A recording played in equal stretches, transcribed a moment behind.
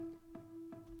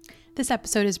This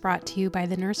episode is brought to you by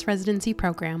the Nurse Residency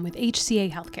Program with HCA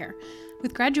Healthcare.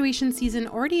 With graduation season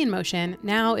already in motion,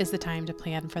 now is the time to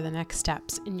plan for the next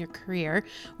steps in your career,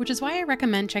 which is why I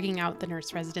recommend checking out the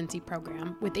Nurse Residency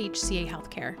Program with HCA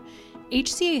Healthcare.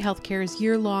 HCA Healthcare's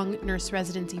year-long nurse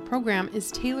residency program is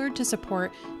tailored to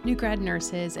support new grad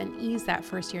nurses and ease that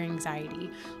first-year anxiety.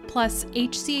 Plus,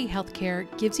 HCA Healthcare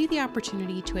gives you the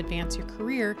opportunity to advance your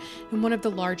career in one of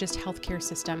the largest healthcare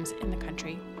systems in the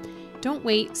country. Don't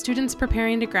wait. Students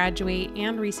preparing to graduate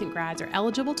and recent grads are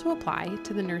eligible to apply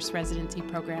to the nurse residency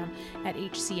program at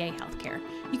HCA Healthcare.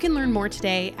 You can learn more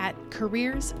today at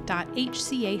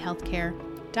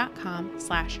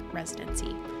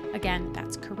careers.hcahealthcare.com/residency. Again,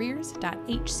 that's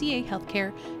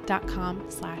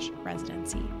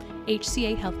careers.hcahealthcare.com/residency.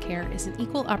 HCA Healthcare is an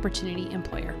equal opportunity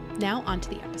employer. Now on to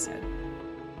the episode.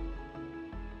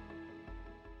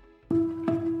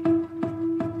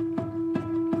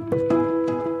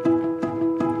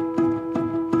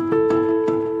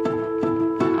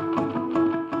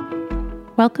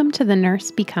 Welcome to the Nurse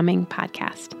Becoming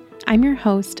podcast. I'm your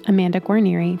host, Amanda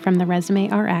Guarnieri from the Resume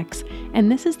RX,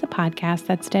 and this is the podcast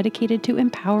that's dedicated to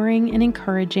empowering and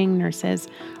encouraging nurses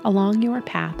along your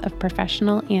path of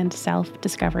professional and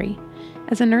self-discovery.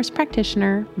 As a nurse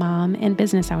practitioner, mom, and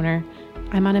business owner,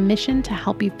 I'm on a mission to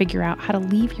help you figure out how to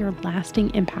leave your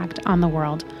lasting impact on the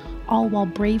world, all while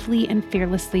bravely and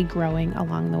fearlessly growing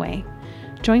along the way.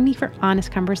 Join me for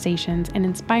honest conversations and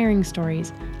inspiring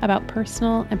stories about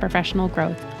personal and professional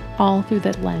growth, all through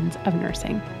the lens of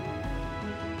nursing.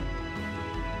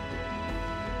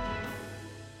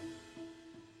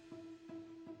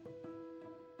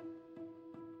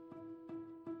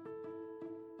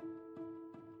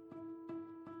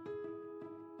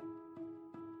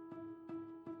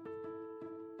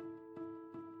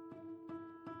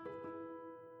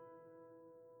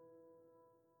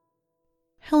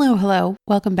 Hello.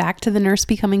 Welcome back to the Nurse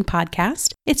Becoming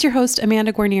podcast. It's your host,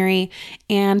 Amanda Guarnieri,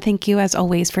 and thank you as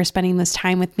always for spending this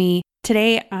time with me.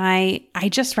 Today, I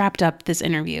just wrapped up this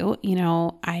interview.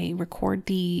 I record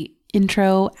the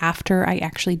intro after I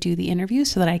actually do the interview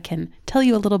so that I can tell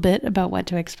you a little bit about what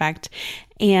to expect.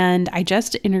 And I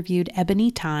just interviewed Ebony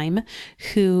Time,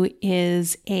 who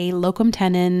is a locum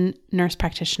tenens nurse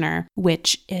practitioner,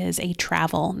 which is a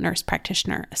travel nurse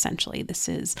practitioner, essentially. This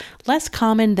is less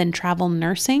common than travel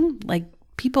nursing.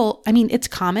 It's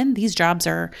common. These jobs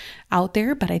are out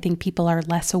there, but I think people are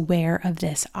less aware of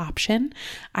this option.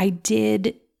 I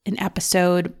did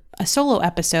a solo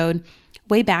episode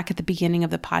way back at the beginning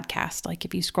of the podcast. Like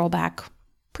if you scroll back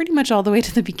pretty much all the way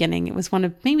to the beginning, it was one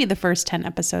of maybe the first 10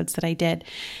 episodes that I did.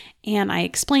 And I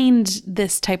explained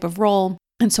this type of role.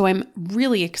 And so I'm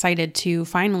really excited to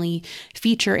finally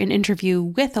feature an interview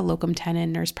with a locum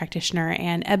tenens nurse practitioner.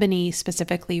 And Ebony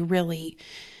specifically really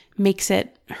makes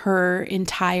it her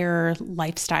entire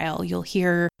lifestyle. You'll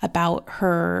hear about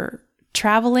her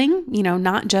traveling,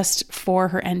 not just for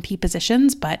her NP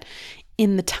positions, but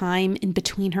in the time in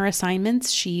between her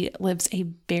assignments, she lives a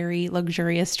very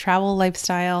luxurious travel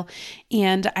lifestyle.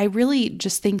 And I really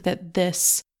just think that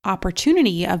this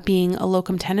opportunity of being a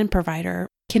locum tenens provider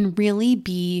can really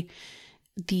be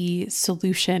the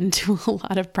solution to a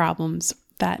lot of problems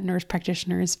that nurse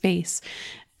practitioners face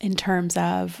in terms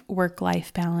of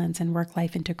work-life balance and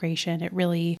work-life integration. It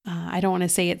really, I don't want to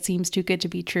say it seems too good to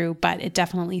be true, but it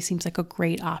definitely seems like a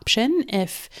great option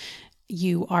if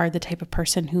you are the type of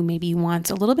person who maybe wants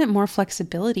a little bit more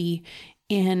flexibility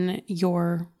in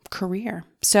your career.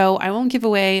 So I won't give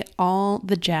away all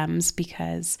the gems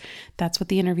because that's what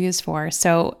the interview is for.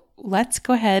 So let's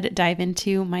go ahead, dive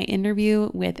into my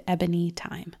interview with Ebony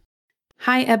Time.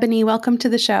 Hi, Ebony. Welcome to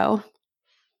the show.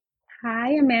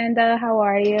 Hi, Amanda. How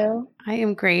are you? I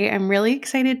am great. I'm really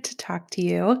excited to talk to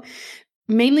you,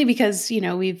 mainly because,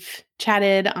 we've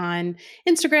chatted on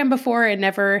Instagram before and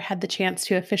never had the chance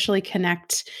to officially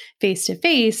connect face to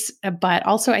face. But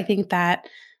also, I think that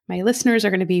my listeners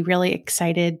are going to be really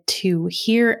excited to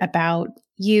hear about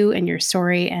you and your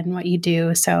story and what you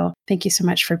do. So thank you so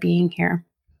much for being here.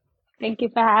 Thank you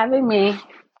for having me.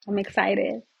 I'm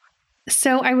excited.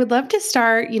 So I would love to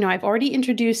start, I've already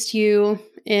introduced you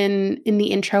in the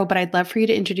intro, but I'd love for you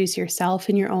to introduce yourself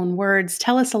in your own words.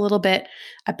 Tell us a little bit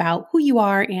about who you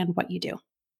are and what you do.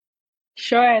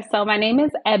 Sure. So my name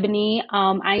is Ebony.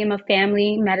 I am a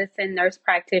family medicine nurse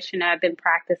practitioner. I've been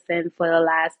practicing for the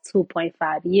last 2.5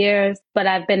 years, but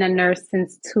I've been a nurse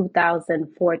since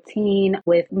 2014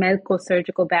 with medical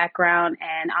surgical background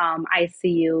and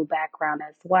ICU background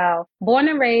as well. Born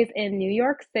and raised in New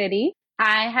York City.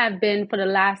 I have been for the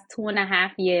last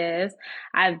 2.5 years,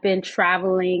 I've been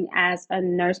traveling as a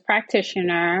nurse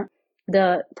practitioner.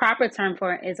 The proper term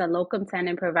for it is a locum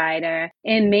tenens provider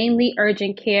in mainly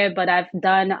urgent care, but I've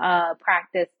done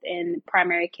practice in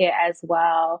primary care as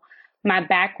well. My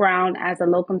background as a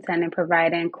locum tenens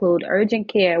provider include urgent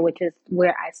care, which is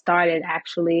where I started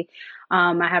actually.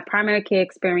 I have primary care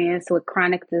experience with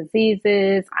chronic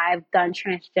diseases. I've done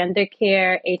transgender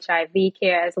care, HIV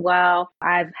care as well.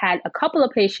 I've had a couple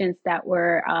of patients that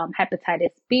were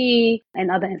hepatitis B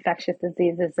and other infectious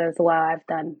diseases as well. I've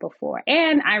done before.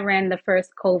 And I ran the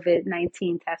first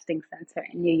COVID-19 testing center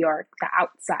in New York, the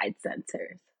outside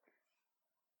centers.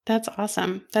 That's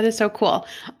awesome. That is so cool.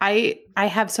 I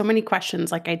have so many questions.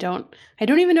 Like I don't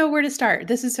even know where to start.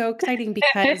 This is so exciting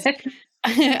because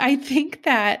I think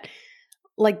that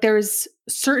like there's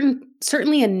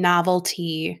certainly a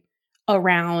novelty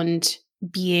around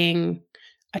being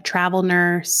a travel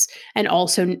nurse and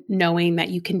also knowing that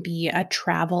you can be a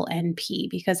travel NP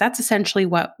because that's essentially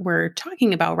what we're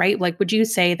talking about, right? Like, would you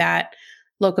say that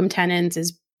locum tenens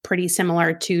is pretty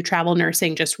similar to travel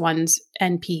nursing, just one's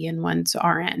NP and one's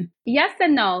RN? Yes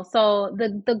and no. So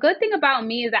the good thing about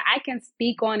me is that I can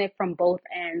speak on it from both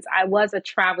ends. I was a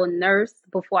travel nurse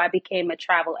before I became a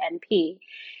travel NP.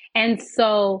 And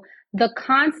so the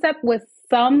concept with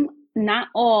some, not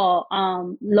all,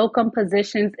 locum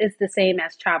positions is the same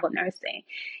as travel nursing.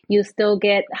 You still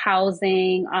get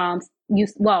housing.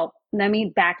 Let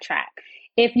me backtrack.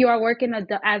 If you are working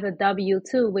as a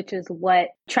W-2, which is what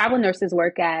travel nurses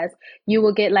work as, you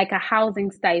will get like a housing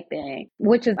stipend,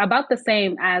 which is about the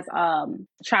same as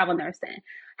travel nursing.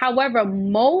 However,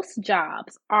 most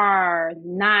jobs are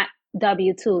not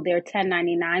W-2, they're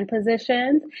 1099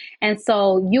 positions. And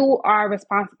so you are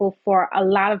responsible for a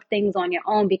lot of things on your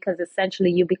own because essentially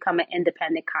you become an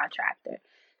independent contractor.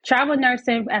 Travel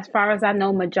nursing, as far as I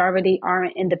know, majority are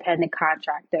independent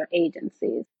contractor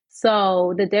agencies.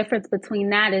 So the difference between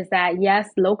that is that, yes,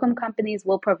 locum companies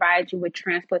will provide you with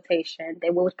transportation. They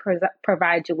will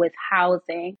provide you with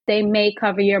housing. They may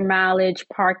cover your mileage,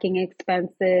 parking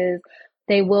expenses.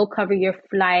 They will cover your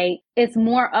flight. It's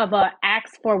more of a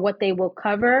ask for what they will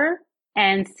cover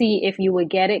and see if you would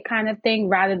get it kind of thing,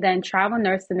 rather than travel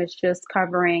nursing is just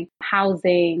covering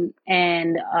housing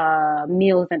and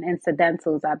meals and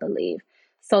incidentals, I believe.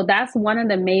 So that's one of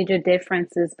the major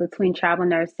differences between travel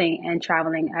nursing and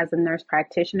traveling as a nurse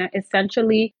practitioner.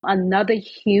 Essentially, another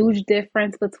huge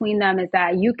difference between them is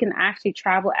that you can actually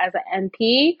travel as an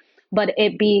NP, but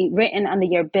it be written under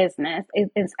your business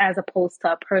as opposed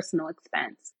to a personal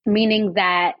expense, meaning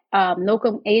that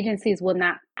local agencies will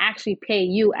not actually pay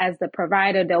you as the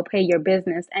provider. They'll pay your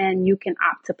business and you can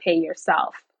opt to pay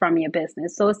yourself from your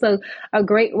business. So it's a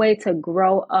great way to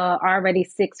grow a already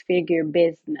six-figure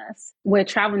business. Where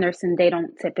travel nursing, they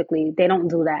don't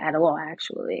do that at all,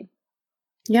 actually.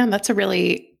 Yeah, that's a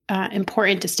really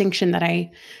important distinction that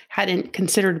I hadn't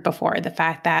considered before. The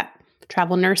fact that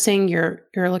travel nursing, you're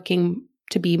looking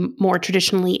to be more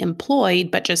traditionally employed,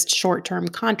 but just short-term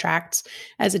contracts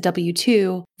as a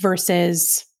W-2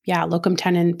 versus, locum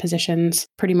tenens positions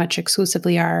pretty much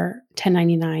exclusively are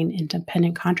 1099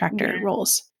 independent contractor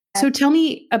roles. So tell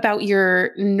me about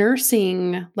your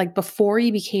nursing, like before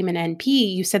you became an NP,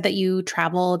 you said that you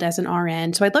traveled as an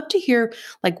RN. So I'd love to hear,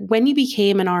 like when you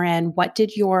became an RN, what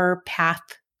did your path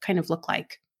kind of look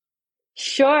like?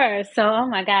 Sure. So, oh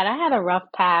my God, I had a rough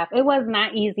path. It was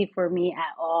not easy for me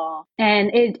at all.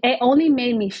 And it only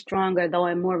made me stronger though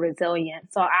and more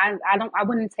resilient. So I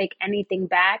wouldn't take anything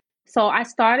back. So I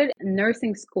started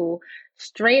nursing school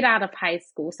straight out of high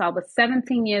school. So I was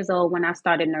 17 years old when I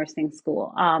started nursing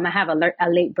school. I have a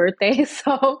late birthday.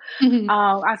 So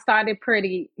I started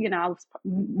I was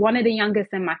one of the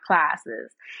youngest in my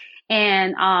classes.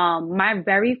 And my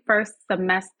very first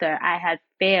semester, I had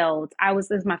failed. It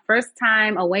was my first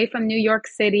time away from New York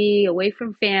City, away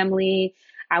from family.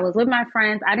 I was with my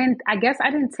friends. I guess I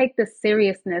didn't take the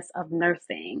seriousness of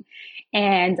nursing.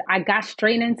 And I got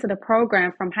straight into the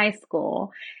program from high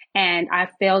school and I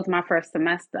failed my first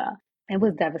semester. It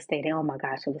was devastating. Oh my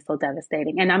gosh, it was so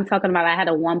devastating. And I'm talking about I had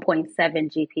a 1.7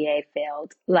 GPA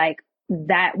failed. Like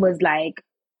that was like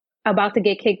about to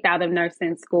get kicked out of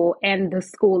nursing school and the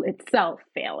school itself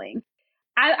failing.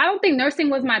 I don't think nursing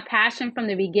was my passion from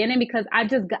the beginning because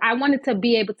I wanted to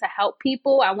be able to help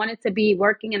people. I wanted to be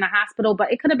working in a hospital,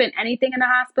 but it could have been anything in the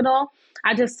hospital.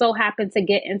 I just so happened to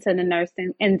get into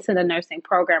the nursing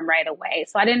program right away.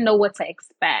 So I didn't know what to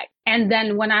expect. And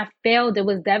then when I failed, it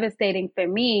was devastating for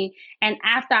me. And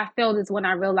after I failed is when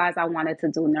I realized I wanted to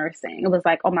do nursing. It was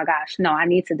like, oh my gosh, no, I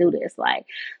need to do this.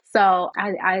 So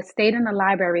I stayed in the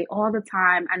library all the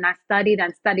time and I studied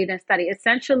and studied and studied.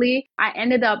 Essentially, I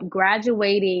ended up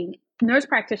graduating nurse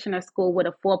practitioner school with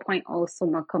a 4.0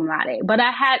 summa cum laude. But I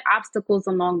had obstacles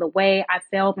along the way. I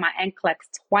failed my NCLEX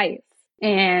twice.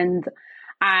 And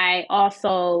I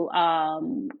also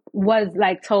was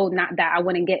like told not that I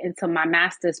wouldn't get into my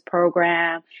master's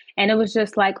program. And it was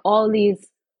just like all these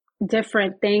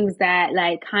different things that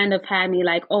like kind of had me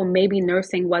like, oh, maybe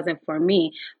nursing wasn't for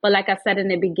me. But like I said in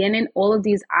the beginning, all of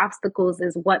these obstacles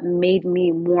is what made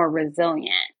me more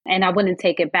resilient, and I wouldn't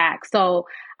take it back. So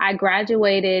I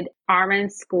graduated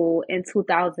RN school in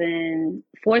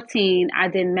 2014. I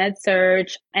did med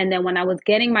surge. And then when I was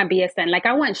getting my BSN, like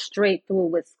I went straight through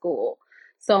with school.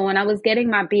 So when I was getting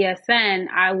my BSN,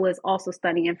 I was also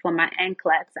studying for my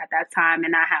NCLEX at that time.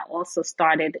 And I had also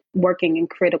started working in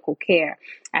critical care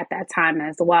at that time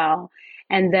as well.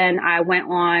 And then I went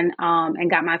on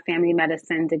and got my family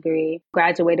medicine degree,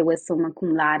 graduated with summa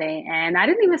cum laude. And I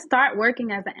didn't even start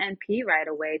working as an NP right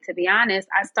away. To be honest,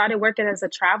 I started working as a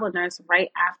travel nurse right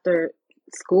after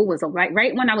school was right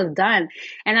when I was done.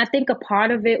 And I think a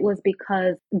part of it was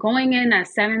because going in at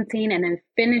 17 and then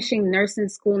finishing nursing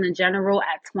school in general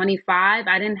at 25,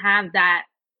 I didn't have that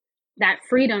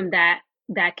freedom that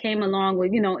came along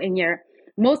with, in your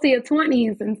most of your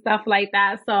 20s and stuff like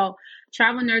that. So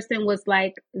travel nursing was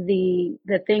like the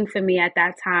thing for me at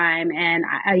that time. And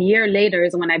a year later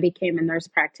is when I became a nurse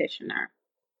practitioner.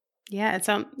 Yeah, it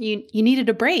sounds you needed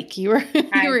a break. You were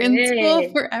in school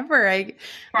forever. I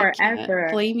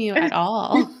can't blame you at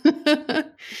all.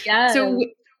 Yes. So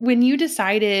when you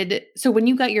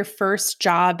got your first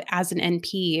job as an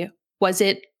NP, was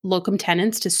it locum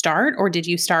tenens to start, or did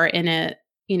you start in a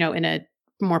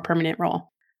more permanent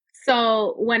role?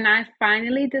 So when I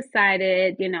finally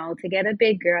decided, to get a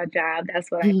big girl job, that's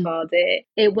what I called it.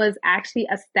 It was actually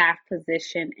a staff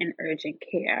position in urgent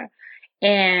care.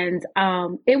 And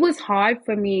it was hard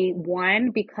for me,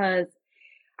 one, because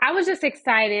I was just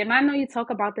excited. And I know you talk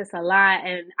about this a lot,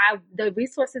 and the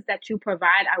resources that you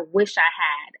provide, I wish I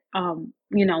had,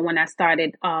 when I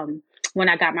started, when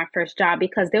I got my first job,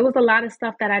 because there was a lot of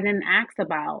stuff that I didn't ask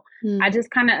about. I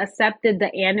just kind of accepted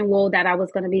the annual that I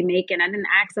was going to be making. I didn't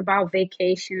ask about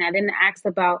vacation. I didn't ask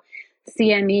about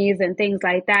CMEs and things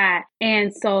like that.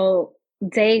 And so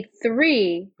day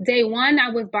one, I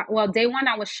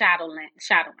was shadowing.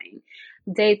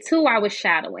 Day 2, I was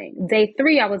shadowing. Day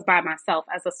 3, I was by myself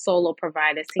as a solo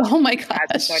provider. Oh my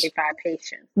gosh. 35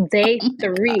 patients. Day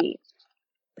 3.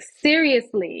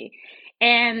 Seriously.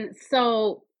 And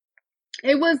so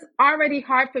it was already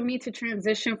hard for me to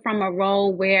transition from a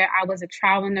role where I was a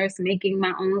travel nurse making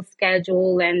my own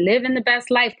schedule and living the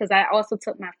best life, because I also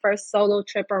took my first solo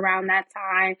trip around that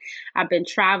time. I've been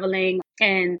traveling,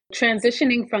 and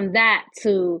transitioning from that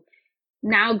to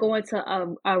now going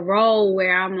to a role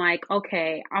where I'm like,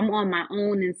 okay, I'm on my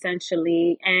own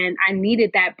essentially. And I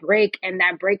needed that break. And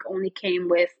that break only came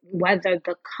with whether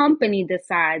the company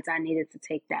decides I needed to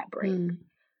take that break, And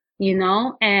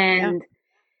yeah.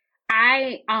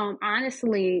 I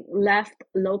honestly left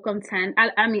locum tenens. I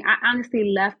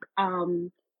honestly left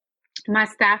my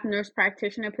staff nurse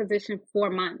practitioner position 4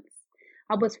 months.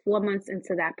 I was 4 months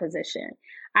into that position.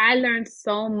 I learned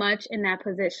so much in that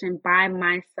position by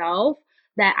myself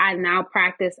that I now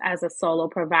practice as a solo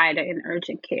provider in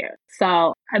urgent care.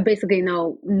 So I basically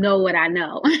know what I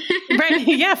know. Right.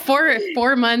 Yeah.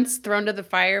 4 months thrown to the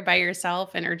fire by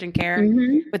yourself in urgent care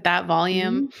with that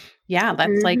volume. Yeah.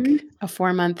 That's like a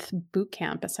 4-month boot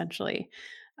camp, essentially.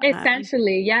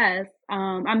 Essentially, yes.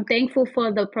 I'm thankful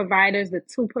for the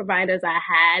 2 providers I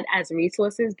had as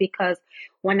resources, because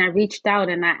when I reached out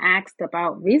and I asked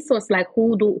about resource, like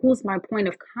who's my point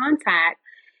of contact,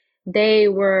 they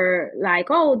were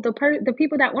like, oh, the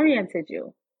people that oriented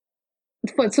you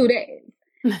for 2 days.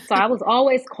 So I was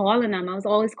always calling them. I was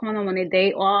always calling them on a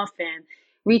day off and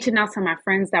reaching out to my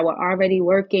friends that were already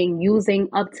working, using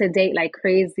UpToDate like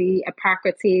crazy,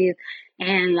 Epocrates.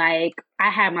 And like, I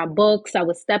had my books. I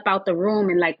would step out the room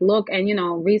and like look and,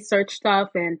 research stuff.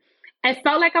 And I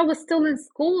felt like I was still in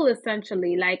school,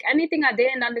 essentially. Like anything I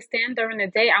didn't understand during the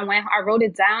day, I wrote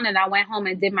it down and I went home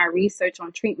and did my research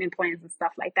on treatment plans and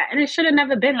stuff like that. And it should have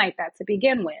never been like that to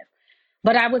begin with.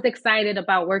 But I was excited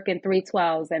about working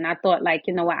 312s. And I thought, like,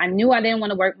 you know what? I knew I didn't want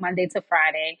to work Monday to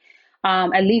Friday.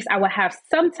 At least I would have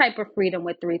some type of freedom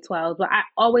with 312s. But I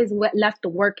always left the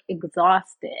work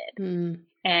exhausted.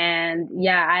 And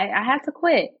yeah, I had to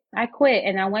quit. I quit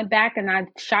and I went back and I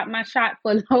shot my shot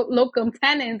for locum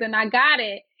tenens and I got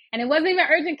it. And it wasn't even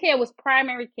urgent care, it was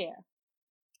primary care.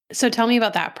 So tell me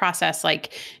about that process.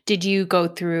 Like, did you go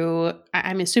through,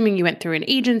 I'm assuming you went through an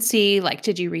agency, like,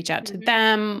 did you reach out to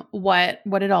them? What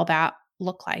did all that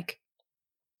look like?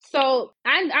 So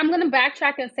I'm going to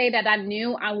backtrack and say that I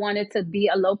knew I wanted to be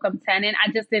a locum tenant.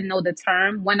 I just didn't know the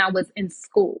term when I was in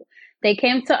school. They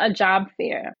came to a job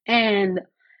fair and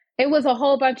it was a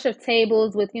whole bunch of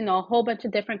tables with, a whole bunch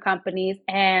of different companies.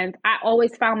 And I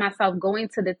always found myself going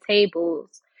to the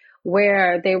tables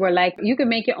where they were like, you can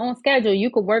make your own schedule. You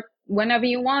could work whenever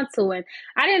you want to. And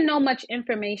I didn't know much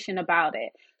information about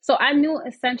it. So I knew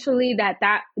essentially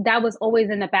that was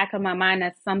always in the back of my mind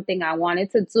as something I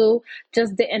wanted to do.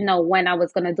 Just didn't know when I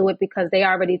was going to do it because they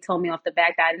already told me off the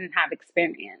back that I didn't have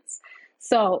experience.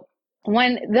 So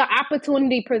when the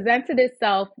opportunity presented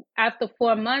itself after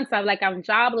 4 months, I'm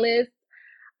jobless.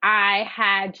 I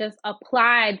had just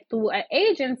applied through an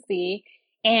agency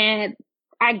and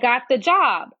I got the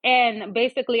job. And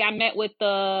basically, I met with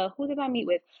who did I meet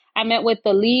with? I met with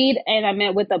the lead and I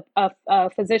met with a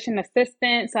physician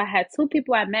assistant. So I had two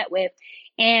people I met with,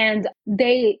 and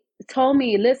they told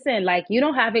me, listen, like, you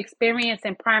don't have experience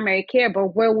in primary care,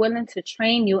 but we're willing to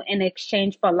train you in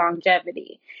exchange for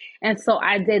longevity. And so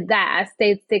I did that. I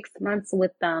stayed 6 months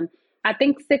with them. I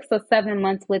think 6 or 7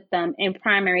 months with them in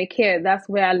primary care. That's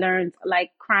where I learned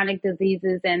like chronic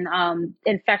diseases and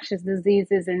infectious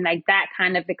diseases and like that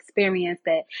kind of experience.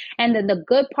 And then the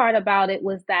good part about it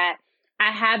was that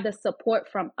I had the support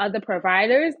from other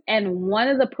providers, and one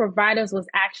of the providers was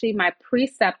actually my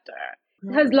preceptor.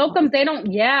 Because locums, they don't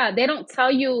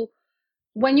tell you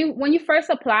when you first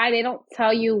apply, they don't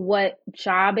tell you what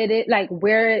job it is, like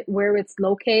where it's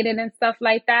located and stuff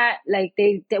like that. Like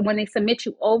they when they submit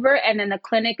you over, and then the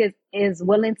clinic is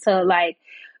willing to like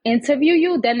interview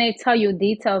you, then they tell you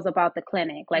details about the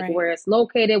clinic, like Right. where it's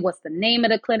located, what's the name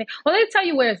of the clinic. Well, they tell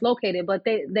you where it's located, but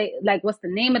they like what's the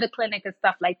name of the clinic and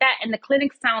stuff like that. And the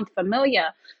clinic sounds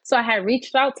familiar, so I had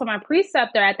reached out to my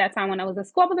preceptor at that time when I was in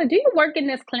school. I was like, "Do you work in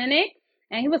this clinic?"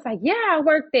 And he was like, "Yeah, I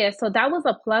work there." So that was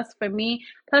a plus for me.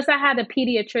 Plus, I had a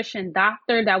pediatrician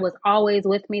doctor that was always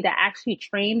with me that actually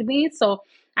trained me. So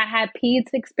I had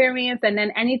peds experience. And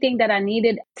then anything that I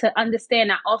needed to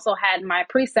understand, I also had my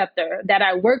preceptor that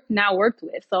I worked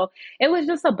with. So it was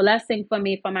just a blessing for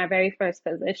me for my very first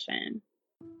position.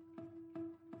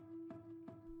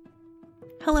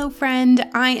 Hello, friend.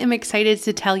 I am excited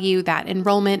to tell you that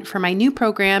enrollment for my new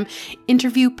program,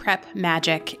 Interview Prep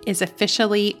Magic, is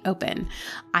officially open.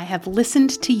 I have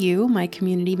listened to you, my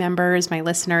community members, my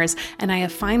listeners, and I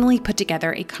have finally put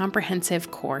together a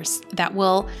comprehensive course that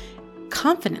will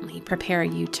confidently prepare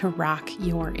you to rock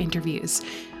your interviews.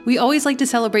 We always like to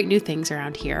celebrate new things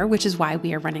around here, which is why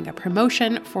we are running a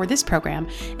promotion for this program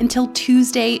until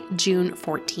Tuesday, June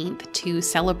 14th to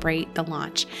celebrate the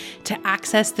launch. To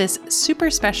access this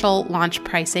super special launch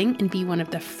pricing and be one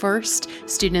of the first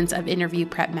students of Interview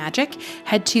Prep Magic,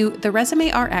 head to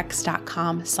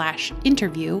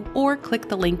theresumérx.com/interview or click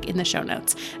the link in the show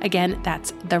notes. Again,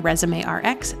 that's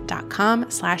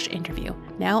theresumérx.com/interview.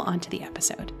 Now on to the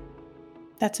episode.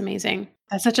 That's amazing.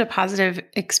 That's such a positive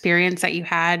experience that you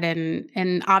had.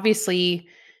 And obviously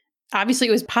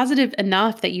it was positive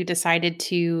enough that you decided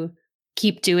to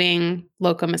keep doing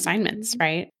locum assignments,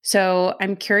 right? So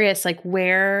I'm curious, like,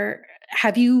 where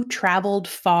have you traveled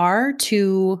far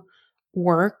to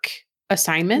work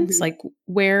assignments? Mhm. Like,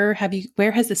 where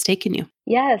has this taken you?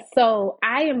 Yes, so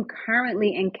I am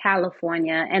currently in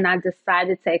California and I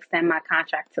decided to extend my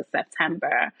contract to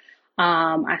September.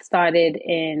 I started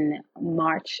in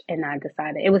March and I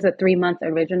decided it was a 3 month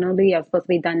originally. I was supposed to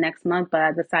be done next month, but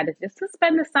I decided just to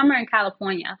spend the summer in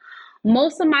California.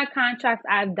 Most of my contracts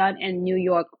I've done in New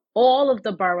York. All of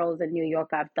the boroughs in New York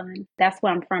I've done. That's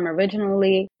where I'm from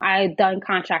originally. I done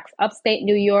contracts upstate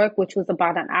New York, which was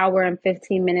about an hour and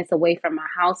 15 minutes away from my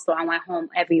house. So I went home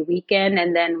every weekend.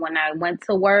 And then when I went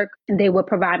to work, they would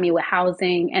provide me with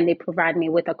housing and they provide me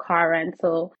with a car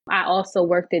rental. I also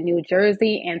worked in New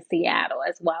Jersey and Seattle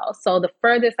as well. So the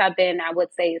furthest I've been, I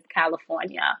would say, is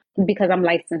California because I'm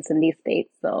licensed in these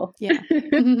states. So Yeah.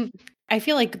 I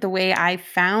feel like the way I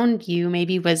found you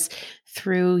maybe was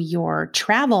through your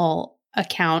travel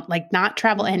account, like not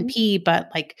travel Mhm. NP, but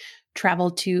like travel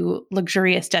to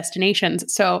luxurious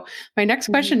destinations. So my next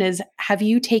question is, have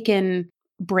you taken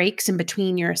breaks in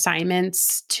between your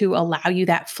assignments to allow you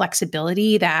that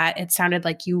flexibility that it sounded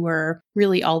like you were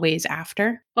really always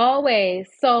after? Always.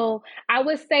 So I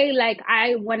would say like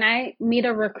when I meet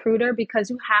a recruiter,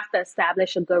 because you have to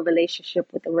establish a good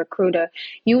relationship with a recruiter,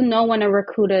 you know when a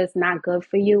recruiter is not good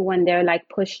for you when they're like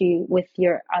pushy with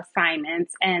your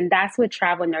assignments. And that's with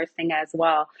travel nursing as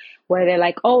well, where they're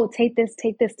like, "Oh, take this,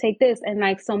 take this, take this." And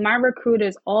like so my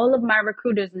recruiters, all of my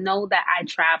recruiters know that I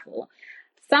travel.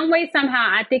 Some way, somehow,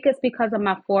 I think it's because of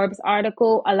my Forbes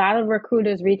article. A lot of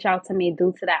recruiters reach out to me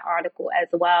due to that article as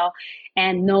well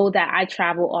and know that I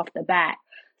travel off the bat.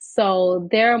 So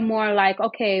they're more like,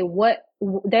 okay,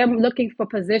 they're looking for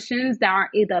positions that are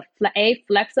either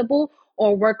flexible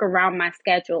or work around my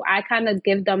schedule. I kind of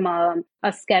give them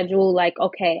a schedule like,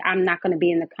 okay, I'm not going to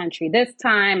be in the country this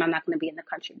time. I'm not going to be in the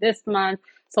country this month.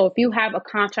 So if you have a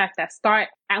contract that start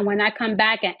and when I come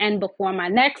back and end before my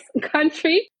next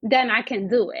country, then I can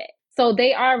do it. So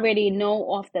they already know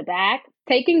off the back.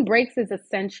 Taking breaks is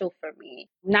essential for me,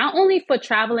 not only for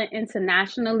traveling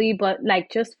internationally, but like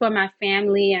just for my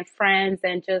family and friends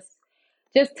and just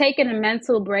taking a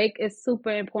mental break is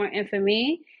super important for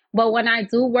me. But when I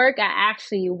do work, I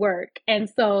actually work. And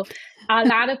so a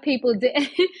lot of people did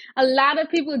a lot of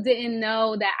people didn't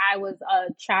know that I was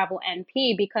a travel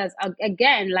NP because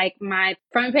again, like my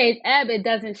front page ebb, it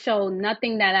doesn't show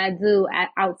nothing that I do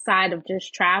outside of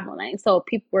just traveling. So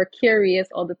people were curious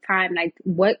all the time, like,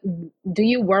 what do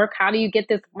you work? How do you get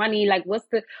this money? Like,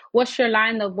 what's your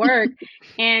line of work?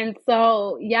 And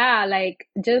so, yeah, like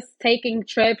just taking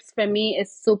trips for me is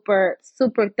super,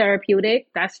 super therapeutic.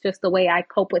 That's just the way I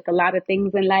cope with a lot of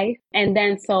things in life. And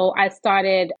then so I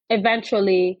started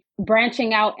eventually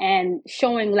branching out and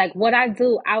showing like what I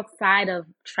do outside of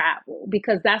travel,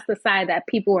 because that's the side that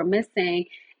people are missing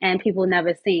and people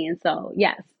never seen. So,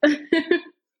 yes.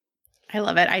 I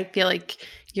love it. I feel like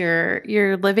you're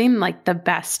living like the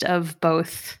best of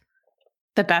both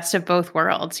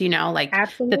worlds, you know, like the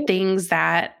Absolutely. things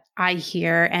that I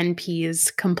hear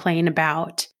NPs complain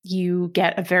about, you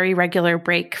get a very regular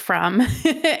break from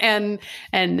and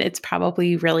it's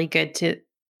probably really good to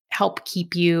help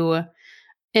keep you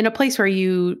in a place where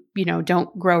you know,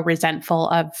 don't grow resentful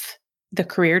of the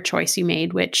career choice you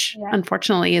made, which Yeah.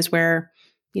 unfortunately is where,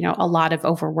 you know, a lot of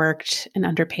overworked and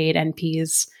underpaid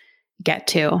NPs get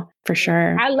to, for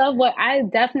sure. I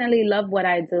definitely love what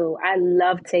I do. I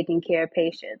love taking care of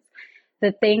patients.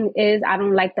 The thing is, I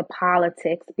don't like the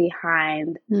politics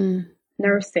behind Mm,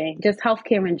 nursing, just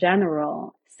healthcare in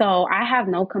general. So I have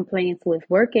no complaints with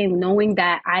working, knowing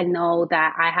that I know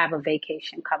that I have a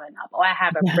vacation coming up or I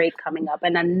have a yeah. break coming up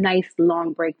and a nice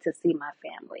long break to see my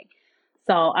family.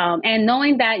 So, and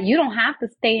knowing that you don't have to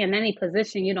stay in any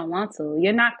position you don't want to.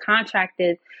 You're not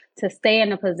contracted to stay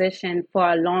in a position for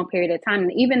a long period of time.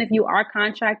 And even if you are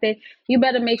contracted, you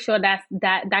better make sure that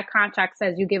contract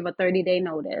says you give a 30-day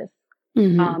notice,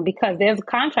 Hmm. because there's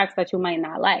contracts that you might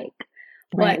not like.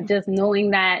 Right. But just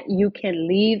knowing that you can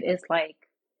leave is like,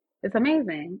 it's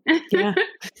amazing. Yeah.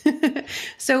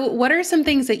 So, what are some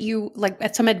things that you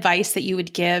like, some advice that you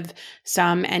would give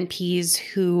some NPs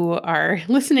who are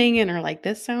listening and are like,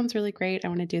 this sounds really great. I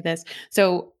want to do this.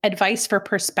 So, advice for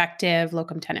prospective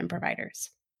locum tenens providers.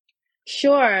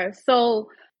 Sure. So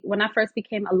when I first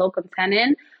became a locum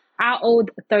tenens, I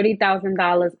owed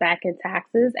 $30,000 back in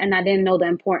taxes, and I didn't know the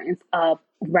importance of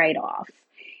write-offs.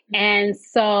 And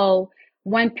so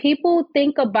when people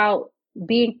think about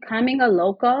becoming a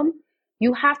locum,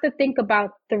 you have to think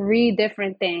about three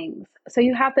different things. So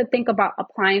you have to think about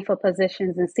applying for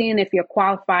positions and seeing if you're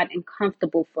qualified and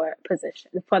comfortable for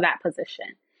that position.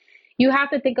 You have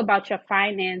to think about your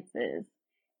finances.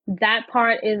 That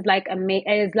part is like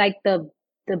the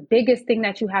biggest thing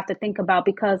that you have to think about,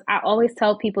 because I always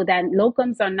tell people that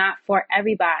locums are not for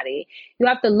everybody. You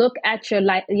have to look at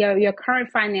your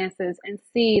current finances and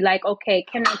see like, okay,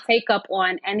 can I take up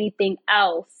on anything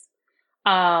else?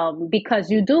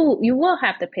 Because you will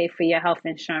have to pay for your health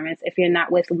insurance if you're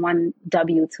not with one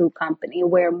W-2 company,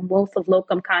 where most of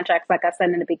locum contracts, like I said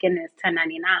in the beginning, is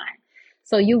 1099.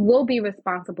 So you will be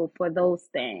responsible for those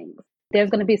things. There's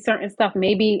going to be certain stuff.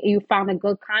 Maybe you found a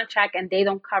good contract and they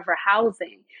don't cover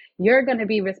housing. You're going to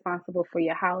be responsible for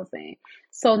your housing.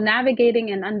 So navigating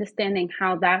and understanding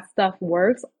how that stuff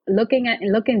works, looking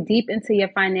deep into your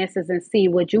finances and see,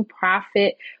 would you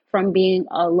profit from being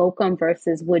a locum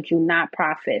versus would you not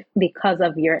profit because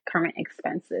of your current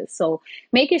expenses? So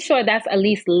making sure that's at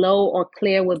least low or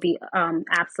clear would be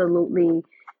absolutely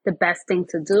the best thing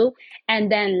to do. And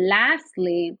then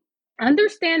lastly,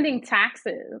 understanding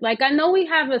taxes. Like I know we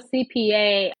have a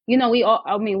CPA,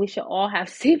 we should all have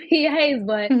CPAs,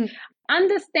 but Mhm.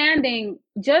 understanding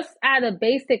just at a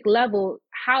basic level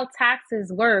how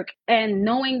taxes work and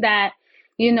knowing that,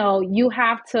 you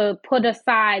have to put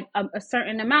aside a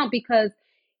certain amount, because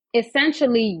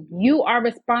essentially you are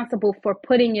responsible for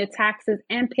putting your taxes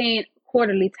and paying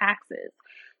quarterly taxes.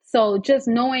 So just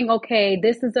knowing, okay,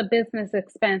 this is a business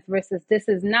expense versus this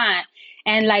is not,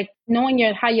 and like knowing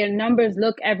how your numbers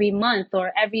look every month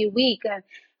or every week.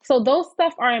 So those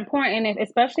stuff are important,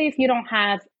 especially if you don't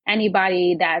have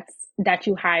anybody that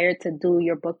you hire to do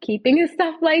your bookkeeping and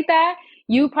stuff like that.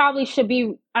 You probably should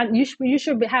be you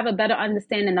should have a better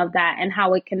understanding of that and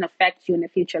how it can affect you in the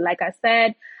future. Like I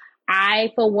said,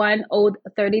 I, for one, owed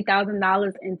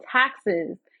 $30,000 in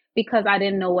taxes because I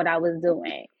didn't know what I was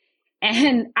doing.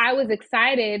 And I was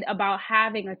excited about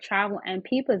having a travel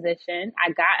NP position.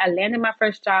 I landed my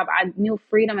first job. I knew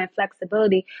freedom and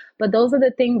flexibility, but those are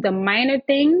the things, the minor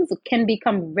things can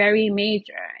become very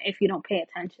major if you don't pay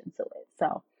attention to it.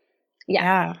 So,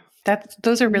 yeah. Yeah,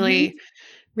 those are really,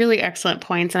 really excellent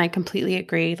points. And I completely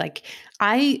agree. Like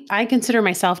I consider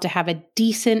myself to have a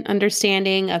decent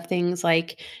understanding of things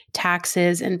like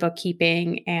taxes and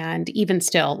bookkeeping. And even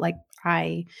still, like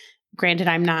granted,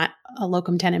 I'm not a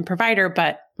locum tenens provider,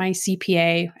 but my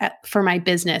CPA for my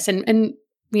business and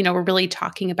we're really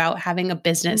talking about having a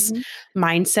business Mm-hmm.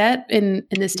 mindset in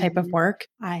this type of Mm-hmm. work.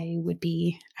 I would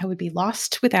be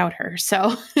lost without her.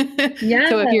 So, Yeah.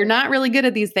 so if you're not really good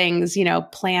at these things,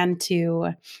 plan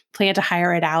to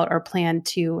hire it out or plan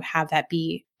to have that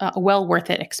be a well worth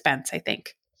it expense, I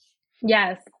think.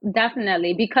 Yes,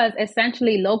 definitely. Because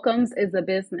essentially, locums is a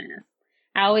business.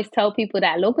 I always tell people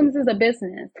that locums is a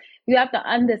business. You have to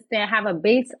have a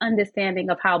base understanding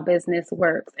of how business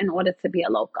works in order to be a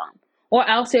locum. Or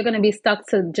else you're going to be stuck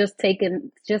to just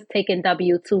taking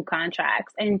W-2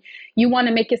 contracts. And you want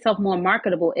to make yourself more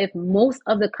marketable. If most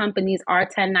of the companies are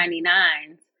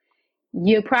 1099s,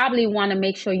 you probably want to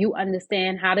make sure you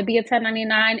understand how to be a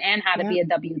 1099 and how to Yeah. be a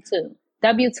W-2.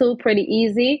 W-2 pretty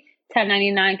easy.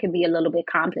 1099 can be a little bit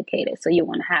complicated. So you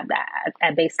want to have that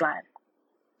at baseline.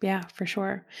 Yeah, for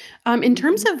sure. In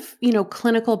terms of,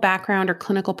 clinical background or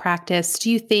clinical practice,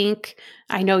 do you think,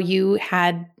 I know you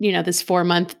had, this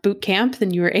 4-month boot camp,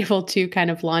 then you were able to kind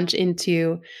of launch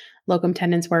into locum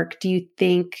tenens work. Do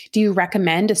you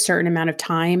recommend a certain amount of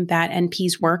time that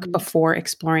NPs work before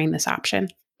exploring this option?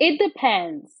 It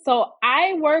depends. So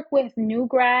I work with new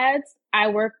grads, I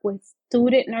work with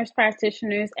student nurse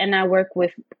practitioners, and I work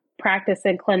with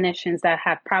practicing clinicians that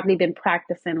have probably been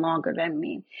practicing longer than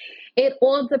me. It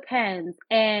all depends.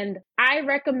 And I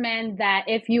recommend that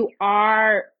if you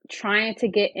are trying to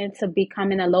get into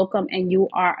becoming a locum and you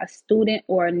are a student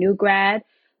or a new grad,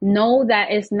 know that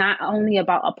it's not only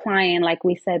about applying, like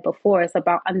we said before, it's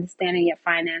about understanding your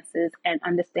finances and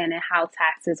understanding how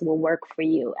taxes will work for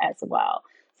you as well.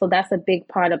 So that's a big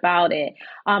part about it.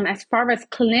 As far as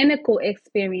clinical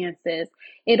experiences,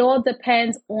 it all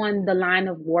depends on the line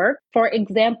of work. For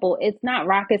example, it's not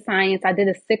rocket science. I did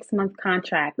a 6-month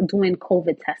contract doing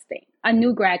COVID testing. A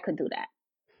new grad could do that.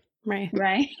 Right.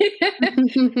 Right.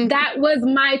 That was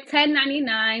my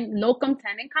 1099 locum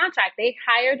tenens contract. They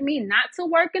hired me not to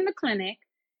work in the clinic.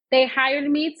 They hired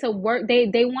me to work.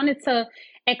 They wanted to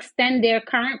extend their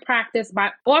current practice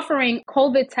by offering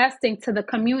COVID testing to the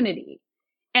community.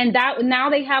 And that now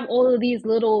they have all of these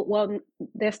little, well,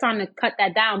 they're starting to cut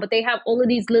that down, but they have all of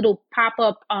these little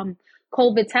pop-up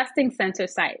COVID testing center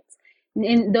sites.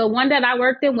 And the one that I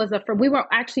worked in we were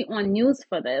actually on news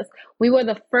for this. We were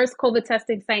the first COVID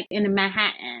testing site in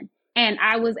Manhattan, and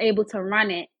I was able to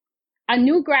run it. A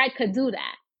new grad could do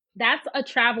that. That's a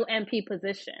travel NP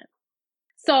position.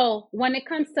 So when it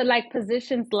comes to like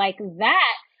positions like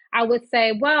that, I would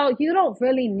say, well, you don't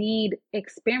really need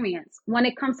experience. When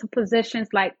it comes to positions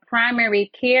like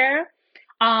primary care,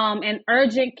 and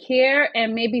urgent care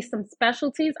and maybe some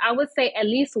specialties, I would say at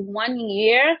least 1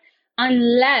 year,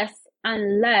 unless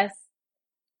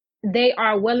they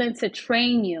are willing to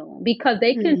train you, because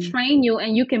they can train you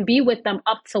and you can be with them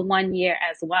up to 1 year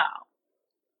as well.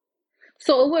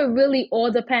 So it would really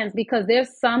all depends, because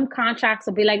there's some contracts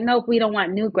will be like, nope, we don't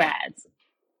want new grads.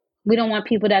 We don't want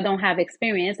people that don't have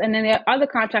experience. And then there are other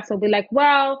contracts will be like,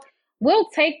 well, we'll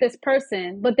take this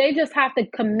person, but they just have to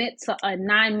commit to a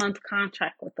 9-month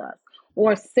contract with us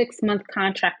or 6-month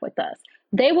contract with us.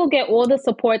 They will get all the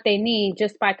support they need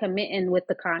just by committing with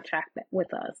the contract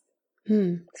with us.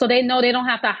 So they know they don't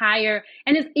have to hire,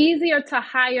 and it's easier to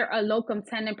hire a locum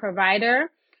tenens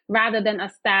provider rather than a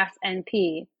staff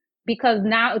NP, because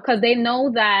they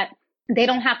know that they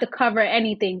don't have to cover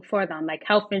anything for them, like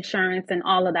health insurance and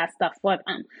all of that stuff for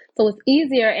them. So it's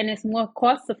easier and it's more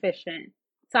cost efficient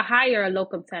to hire a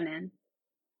locum tenens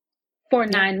for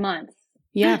 9 months.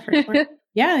 Yeah, for sure.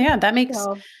 Yeah. That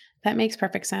makes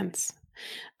perfect sense.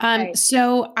 Right.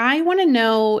 So I want to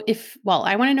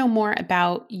know more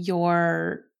about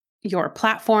your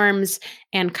platforms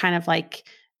and kind of like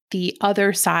the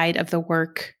other side of the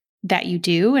work that you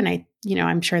do. And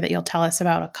I'm sure that you'll tell us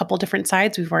about a couple different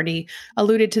sides. We've already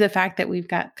alluded to the fact that we've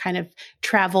got kind of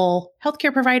travel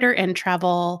healthcare provider and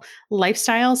travel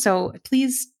lifestyle. So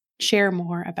please share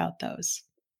more about those.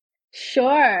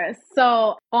 Sure.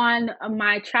 So on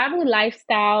my travel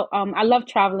lifestyle, I love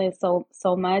traveling so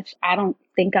much. I don't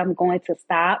think I'm going to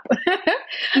stop.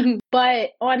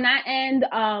 But on that end,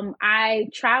 I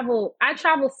travel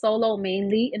solo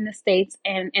mainly in the States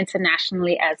and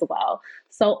internationally as well.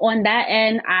 So on that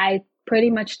end, I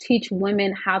pretty much teach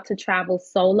women how to travel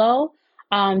solo,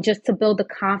 just to build the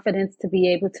confidence to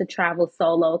be able to travel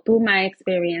solo through my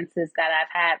experiences that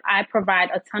I've had. I provide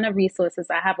a ton of resources.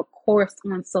 I have a course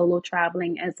on solo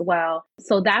traveling as well.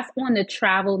 So that's on the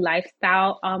travel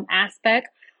lifestyle aspect.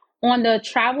 On the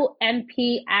travel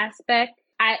NP aspect,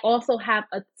 I also have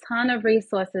a ton of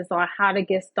resources on how to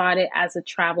get started as a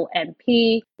travel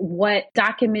NP, what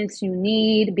documents you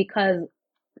need, because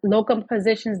locum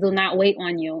positions do not wait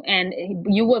on you. And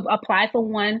you would apply for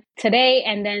one today.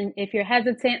 And then if you're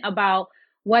hesitant about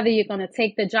whether you're going to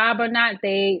take the job or not,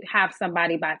 they have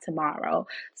somebody by tomorrow.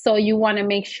 So you want to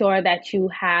make sure that you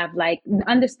have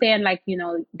understand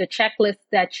the checklist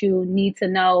that you need to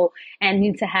know and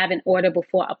need to have in order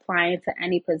before applying to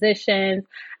any positions.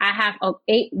 I have an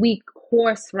 8-week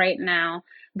course right now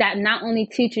that not only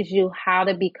teaches you how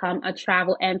to become a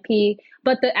travel NP,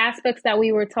 but the aspects that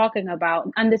we were talking about.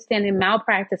 Understanding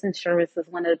malpractice insurance is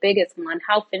one of the biggest one,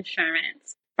 health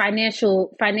insurance,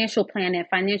 financial planning,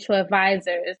 financial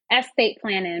advisors, estate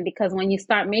planning, because when you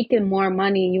start making more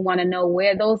money, you want to know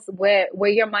where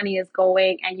your money is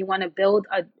going, and you want to build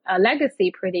a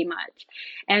legacy pretty much.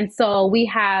 And so we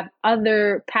have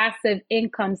other passive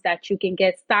incomes that you can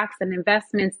get, stocks and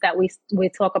investments that we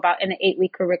talk about in the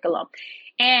 8-week curriculum.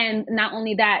 And not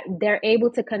only that, they're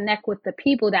able to connect with the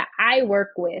people that I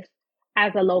work with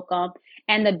as a locum.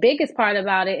 And the biggest part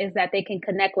about it is that they can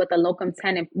connect with a locum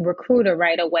tenens recruiter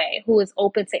right away, who is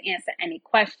open to answer any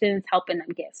questions, helping them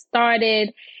get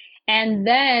started. And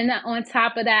then on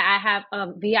top of that, I have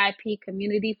a VIP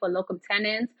community for locum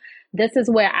tenens. This is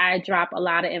where I drop a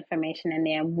lot of information in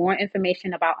there, more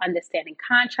information about understanding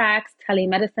contracts,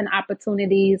 telemedicine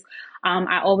opportunities.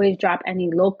 I always drop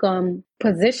any locum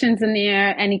positions in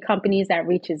there, any companies that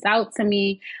reaches out to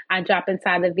me, I drop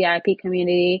inside the VIP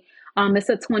community. It's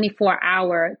a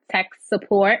 24-hour tech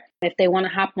support. If they want to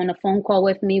hop on a phone call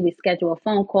with me, we schedule a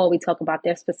phone call. We talk about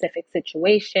their specific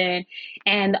situation.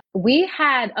 And we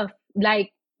had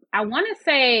I want to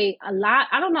say a lot,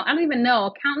 I don't even know,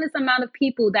 a countless amount of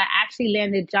people that actually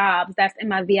landed jobs that's in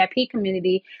my VIP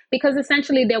community, because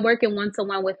essentially they're working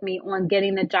one-to-one with me on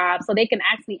getting the job. So they can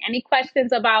ask me any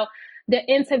questions about the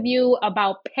interview,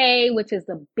 about pay, which is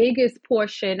the biggest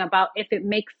portion, about if it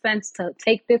makes sense to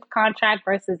take this contract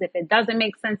versus if it doesn't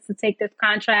make sense to take this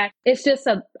contract. It's just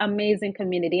an amazing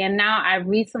community. And now I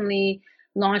recently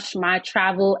launched my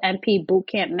Travel NP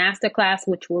Bootcamp Masterclass,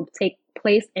 which will take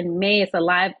place in May. It's a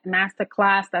live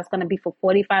masterclass that's going to be for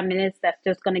 45 minutes. That's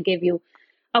just going to give you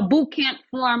a bootcamp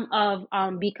form of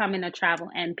becoming a travel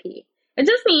NP. It's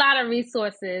just a lot of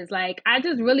resources. I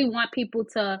just really want people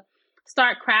to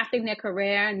start crafting their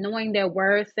career, knowing their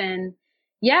worth. And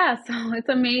yeah, so it's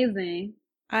amazing.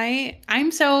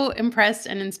 I'm so impressed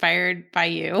and inspired by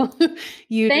you.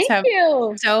 You Thank just have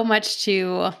you. so much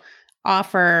to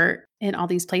offer in all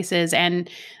these places. And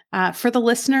for the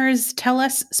listeners, tell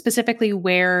us specifically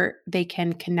where they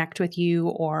can connect with you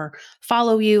or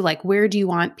follow you. Where do you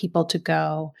want people to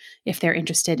go if they're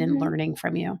interested in learning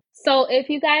from you? So if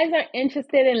you guys are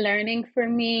interested in learning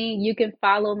from me, you can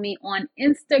follow me on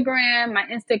Instagram. My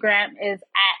Instagram is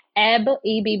at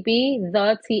EBB,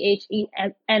 the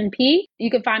THENP. You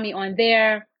can find me on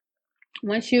there.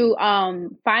 Once you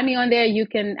find me on there, you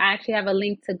can actually have a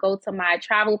link to go to my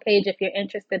travel page if you're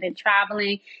interested in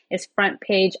traveling. It's front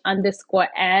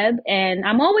page_Eb. And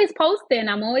I'm always posting.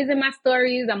 I'm always in my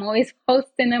stories. I'm always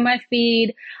posting in my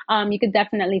feed. You could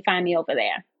definitely find me over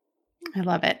there. I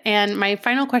love it. And my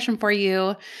final question for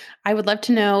you, I would love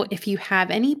to know if you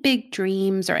have any big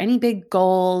dreams or any big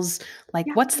goals,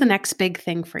 what's the next big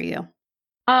thing for you?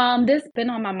 This has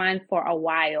been on my mind for a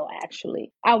while,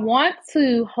 actually. I want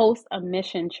to host a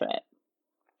mission trip.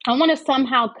 I want to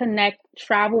somehow connect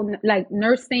travel,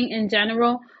 nursing in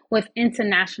general, with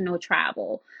international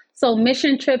travel. So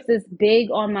mission trips is big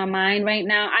on my mind right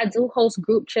now. I do host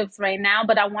group trips right now,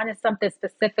 but I wanted something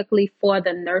specifically for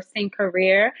the nursing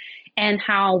career and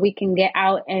how we can get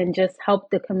out and just help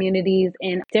the communities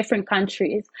in different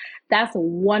countries. That's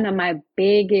one of my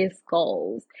biggest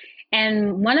goals.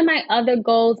 And one of my other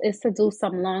goals is to do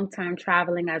some long-term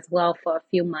traveling as well for a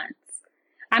few months.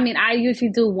 I mean, I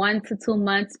usually do 1 to 2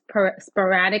 months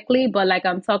sporadically, but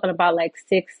I'm talking about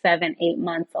 6, 7, 8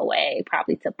 months away,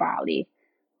 probably to Bali.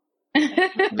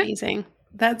 Amazing.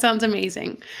 That sounds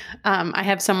amazing. I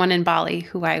have someone in Bali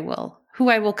who I will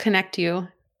connect you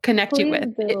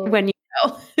with when you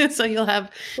go. So you'll have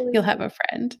a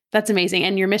friend. That's amazing.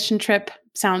 And your mission trip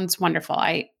sounds wonderful.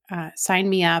 sign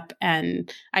me up.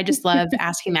 And I just love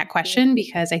asking that question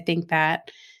because I think that,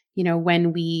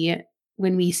 when we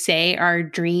say our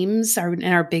dreams and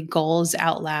our big goals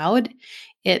out loud,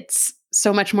 it's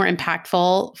so much more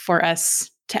impactful for us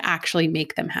to actually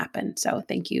make them happen. So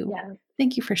thank you. Yes.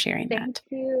 Thank you for sharing that.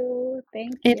 Thank you.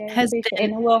 It has been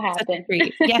and it will such a happen.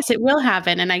 treat. Yes, it will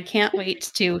happen. And I can't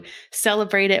wait to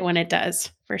celebrate it when it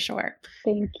does, for sure.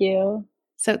 Thank you.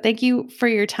 So thank you for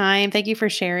your time. Thank you for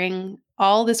sharing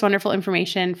all this wonderful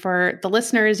information. For the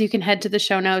listeners, you can head to the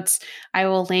show notes. I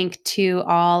will link to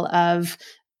all of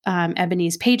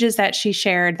Ebony's pages that she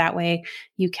shared. That way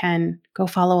you can go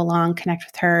follow along, connect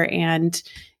with her, and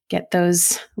get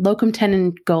those locum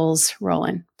tenens goals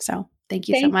rolling. So thank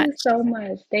you so much. Thank you so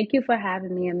much. Thank you for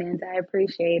having me, Amanda. I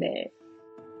appreciate it.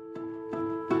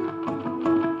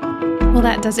 Well,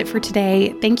 that does it for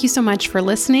today. Thank you so much for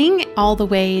listening all the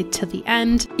way to the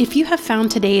end. If you have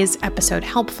found today's episode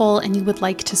helpful and you would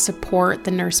like to support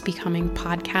the Nurse Becoming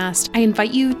podcast, I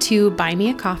invite you to buy me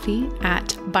a coffee at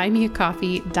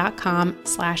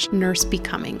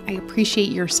buymeacoffee.com/nursebecoming. I appreciate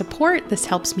your support. This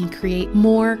helps me create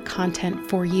more content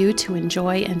for you to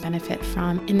enjoy and benefit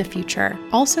from in the future.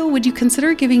 Also, would you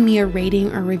consider giving me a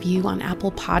rating or review on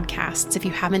Apple Podcasts if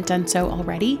you haven't done so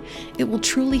already? It will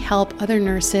truly help other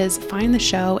nurses find the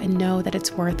show and know that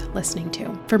it's worth listening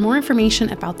to. For more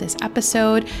information about this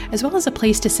episode, as well as a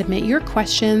place to submit your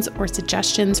questions or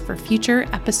suggestions for future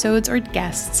episodes or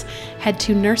guests, head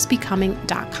to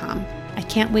nursebecoming.com. I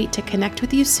can't wait to connect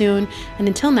with you soon. And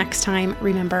until next time,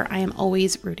 remember, I am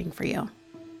always rooting for you.